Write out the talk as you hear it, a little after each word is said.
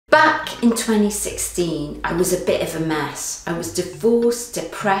Back in 2016, I was a bit of a mess. I was divorced,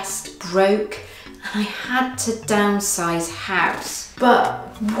 depressed, broke, and I had to downsize house. But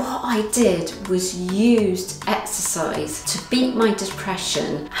what I did was used exercise to beat my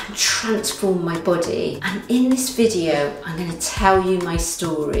depression and transform my body. And in this video, I'm going to tell you my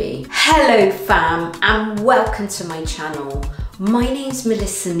story. Hello fam, and welcome to my channel. My name's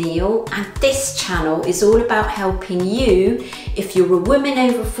Melissa Neal, and this channel is all about helping you if you're a woman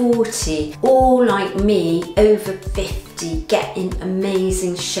over 40 or like me over 50 get in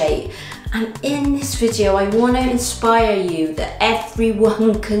amazing shape. And in this video, I want to inspire you that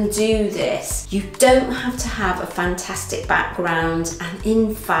everyone can do this. You don't have to have a fantastic background. And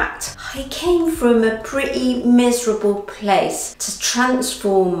in fact, I came from a pretty miserable place to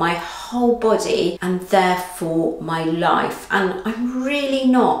transform my whole body and therefore my life. And I'm really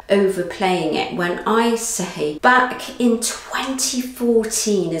not overplaying it when I say back in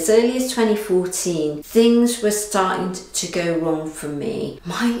 2014, as early as 2014, things were starting to go wrong for me.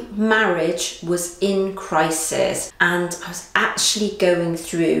 My marriage was in crisis, and I was actually going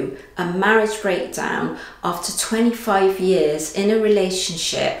through a marriage breakdown after 25 years in a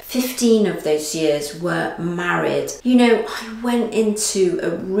relationship. 15 of those years were married. You know, I went into a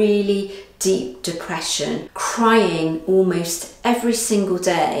really deep depression, crying almost every single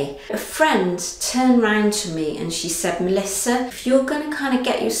day. A friend turned around to me and she said, Melissa, if you're going to kind of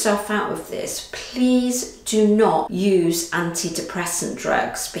get yourself out of this, please do not use antidepressant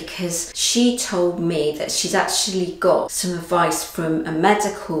drugs, because she told me that she'd actually got some advice from a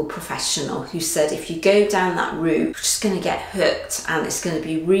medical professional who said if you go down that route, you're just going to get hooked and it's going to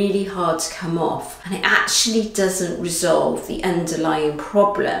be really hard to come off, and it actually doesn't resolve the underlying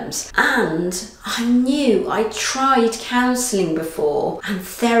problems. And I knew I tried counselling before and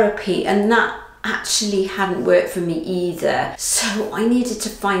therapy, and that actually hadn't worked for me either. So I needed to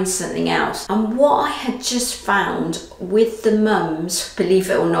find something else. And what I had just found with the mums, believe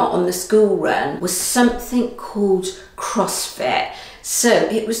it or not, on the school run was something called CrossFit. So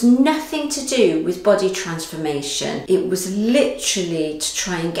it was nothing to do with body transformation. It was literally to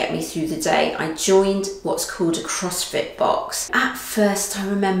try and get me through the day. I joined what's called a CrossFit box. At first, I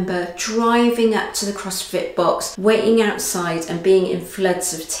remember driving up to the CrossFit box, waiting outside and being in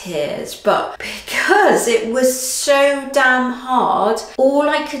floods of tears. But because it was so damn hard, all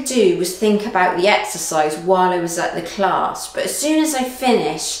I could do was think about the exercise while I was at the class. But as soon as I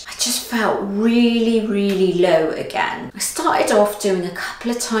finished, I just felt really, really low again. I started off doing a couple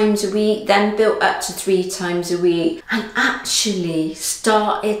of times a week, then built up to 3 times a week, and actually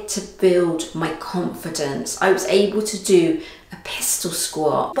started to build my confidence. I was able to do a pistol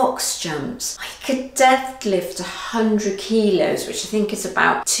squat, box jumps. I could deadlift 100 kilos, which I think is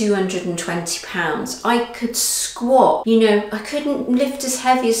about 220 pounds. I could squat. You know, I couldn't lift as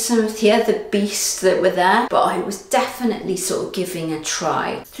heavy as some of the other beasts that were there, but I was definitely sort of giving a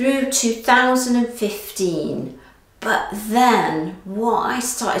try. Through 2015, but then what I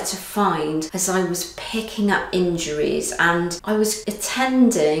started to find as I was picking up injuries, and I was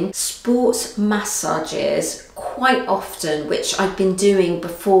attending sports massages quite often, which I'd been doing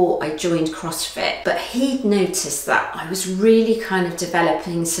before I joined CrossFit, but he'd noticed that I was really kind of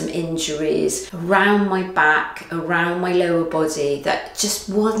developing some injuries around my back, around my lower body that just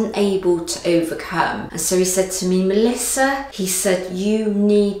wasn't able to overcome. And so he said to me, Melissa, he said, you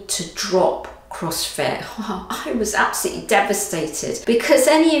need to drop CrossFit. Oh, I was absolutely devastated, because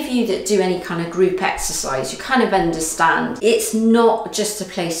any of you that do any kind of group exercise, you kind of understand it's not just a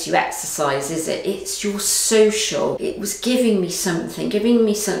place you exercise, is it? It's your social. It was giving me something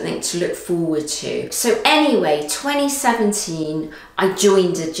to look forward to. So anyway, 2017, I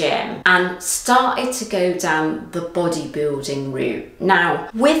joined a gym and started to go down the bodybuilding route. Now,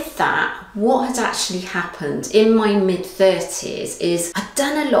 with that, what had actually happened in my mid-30s is I'd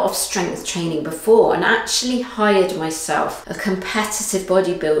done a lot of strength training before, and actually hired myself a competitive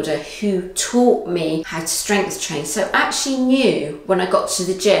bodybuilder who taught me how to strength train. So I actually knew when I got to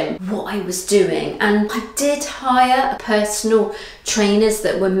the gym what I was doing. And I did hire personal trainers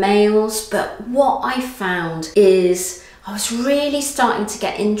that were males, but what I found is I was really starting to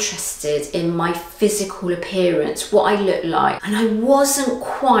get interested in my physical appearance, what I looked like, and I wasn't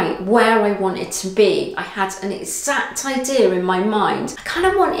quite where I wanted to be. I had an exact idea in my mind. I kind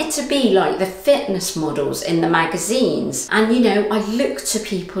of wanted to be like the fitness models in the magazines. And you know, I looked to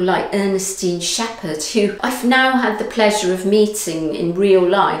people like Ernestine Shepherd, who I've now had the pleasure of meeting in real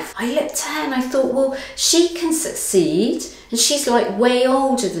life. I looked at her and I thought, well, she can succeed. and she's like way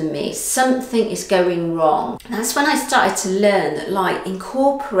older than me. Something is going wrong. And that's when I started to learn that like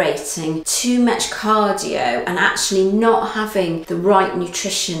incorporating too much cardio and actually not having the right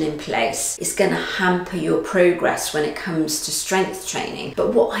nutrition in place is going to hamper your progress when it comes to strength training.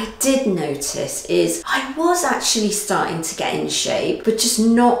 But what I did notice is I was actually starting to get in shape, but just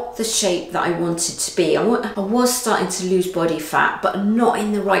not the shape that I wanted to be. I was starting to lose body fat, but not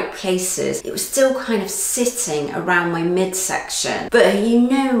in the right places. It was still kind of sitting around my midsection. But you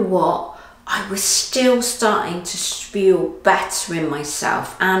know what? I was still starting to feel better in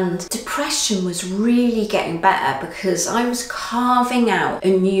myself, and depression was really getting better because I was carving out a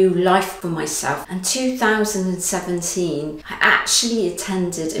new life for myself. And 2017, I actually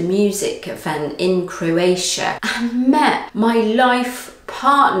attended a music event in Croatia and met my life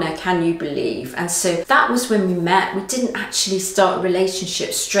partner, can you believe? And so that was when we met. We didn't actually start a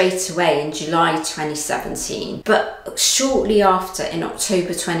relationship straight away in July 2017, but shortly after, in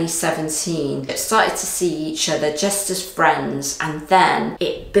October 2017, we started to see each other just as friends, and then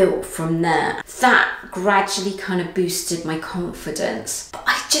it built from there. That gradually kind of boosted my confidence, but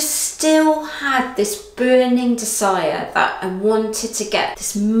I just still had this burning desire that I wanted to get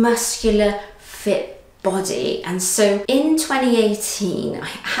this muscular, fit body. And so in 2018, I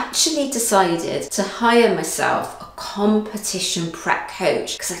actually decided to hire myself a competition prep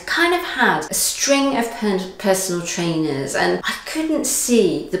coach, because I kind of had a string of personal trainers and I couldn't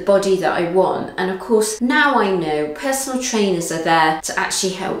see the body that I want. And of course, now I know personal trainers are there to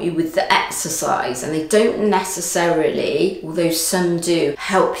actually help you with the exercise, and they don't necessarily, although some do,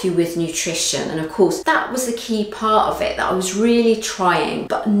 help you with nutrition. And of course, that was the key part of it, that I was really trying,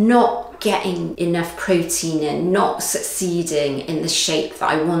 but not getting enough protein in, not succeeding in the shape that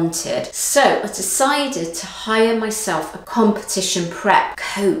I wanted. So I decided to hire myself a competition prep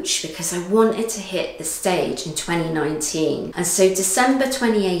coach because I wanted to hit the stage in 2019. And so December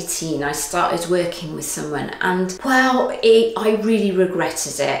 2018, I started working with someone, and well, I really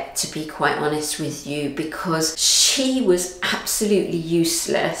regretted it, to be quite honest with you, because she was absolutely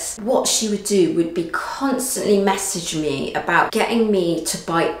useless. What she would do would be constantly message me about getting me to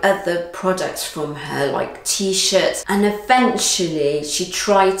buy other products from her, like t-shirts, and eventually she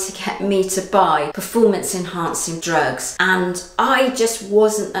tried to get me to buy performance enhancing drugs, and I just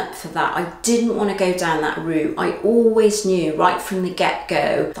wasn't up for that. I didn't want to go down that route. I always knew right from the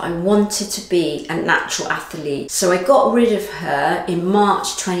get-go that I wanted to be a natural athlete. So I got rid of her in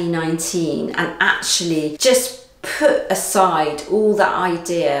March 2019 and actually just put aside all that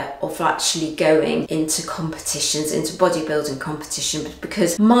idea of actually going into competitions, into bodybuilding competition,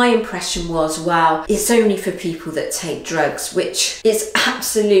 because my impression was, well, it's only for people that take drugs, which is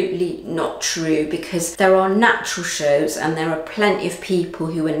absolutely not true, because there are natural shows and there are plenty of people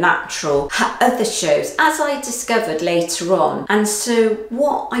who are natural at other shows, as I discovered later on. And so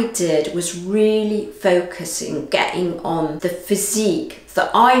what I did was really focusing, getting on the physique that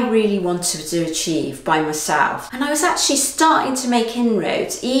I really wanted to achieve by myself. And I was actually starting to make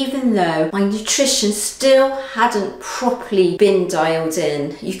inroads, even though my nutrition still hadn't properly been dialed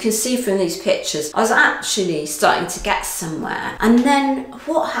in. You can see from these pictures, I was actually starting to get somewhere. And then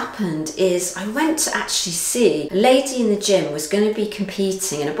what happened is I went to actually see a lady in the gym was going to be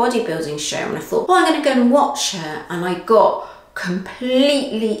competing in a bodybuilding show, and I thought, oh, I'm going to go and watch her. And I got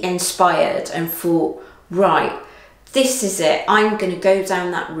completely inspired and thought, right, this is it. I'm going to go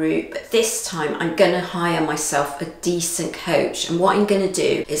down that route, but this time I'm going to hire myself a decent coach. And what I'm going to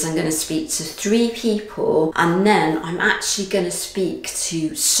do is I'm going to speak to 3 people, and then I'm actually going to speak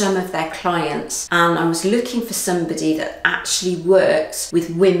to some of their clients. And I was looking for somebody that actually works with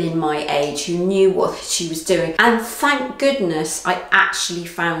women my age, who knew what she was doing. And thank goodness I actually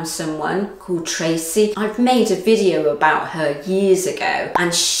found someone called Tracy. I've made a video about her years ago,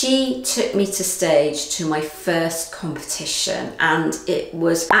 and she took me to stage to my first competition, and it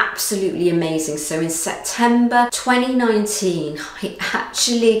was absolutely amazing. So in September 2019, I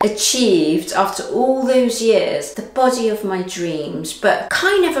actually achieved, after all those years, the body of my dreams. But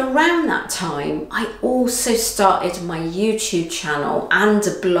kind of around that time, I also started my YouTube channel and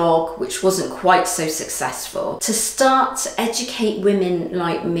a blog, which wasn't quite so successful, to start to educate women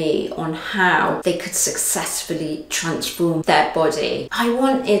like me on how they could successfully transform their body. I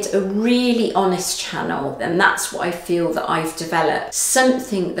wanted a really honest channel, and that's what I feel that I've developed.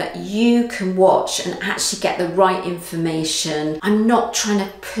 Something that you can watch and actually get the right information. I'm not trying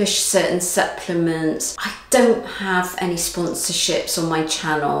to push certain supplements. I don't have any sponsorships on my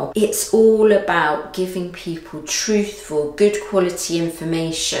channel. It's all about giving people truthful, good quality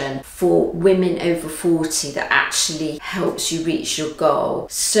information for women over 40 that actually helps you reach your goal.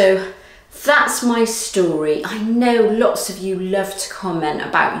 So that's my story. I know lots of you love to comment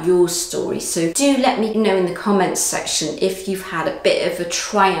about your story, so do let me know in the comments section if you've had a bit of a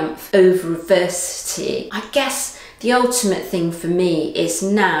triumph over adversity. I guess the ultimate thing for me is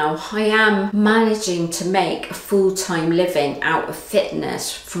now I am managing to make a full-time living out of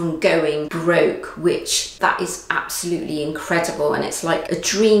fitness from going broke, which that is absolutely incredible, and it's like a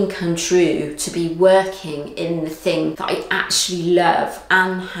dream come true to be working in the thing that I actually love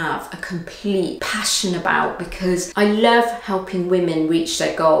and have a complete passion about, because I love helping women reach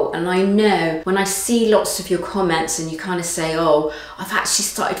their goal. And I know when I see lots of your comments and you kind of say, oh, I've actually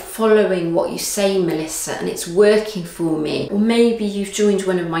started following what you say, Melissa, and it's working for me, or maybe you've joined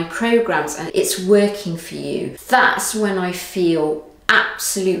one of my programs and it's working for you, that's when I feel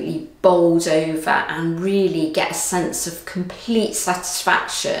absolutely bowled over and really get a sense of complete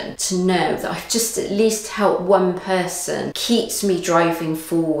satisfaction to know that I've just at least helped one person, keeps me driving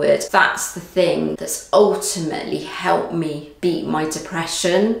forward. That's the thing that's ultimately helped me beat my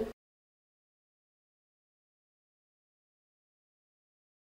depression.